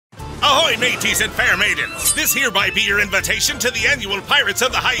Ahoy, mateys and fair maidens! This hereby be your invitation to the annual Pirates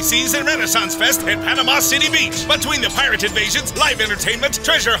of the High Seas and Renaissance Fest in Panama City Beach. Between the pirate invasions, live entertainment,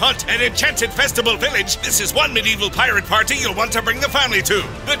 treasure hunt, and enchanted festival village, this is one medieval pirate party you'll want to bring the family to.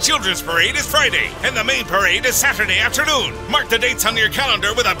 The children's parade is Friday, and the main parade is Saturday afternoon. Mark the dates on your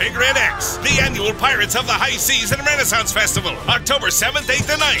calendar with a big red X. The annual Pirates of the High Seas and Renaissance Festival, October 7th,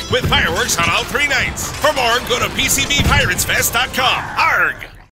 8th, and 9th, with fireworks on all 3 nights. For more, go to PCBPiratesFest.com. ARG!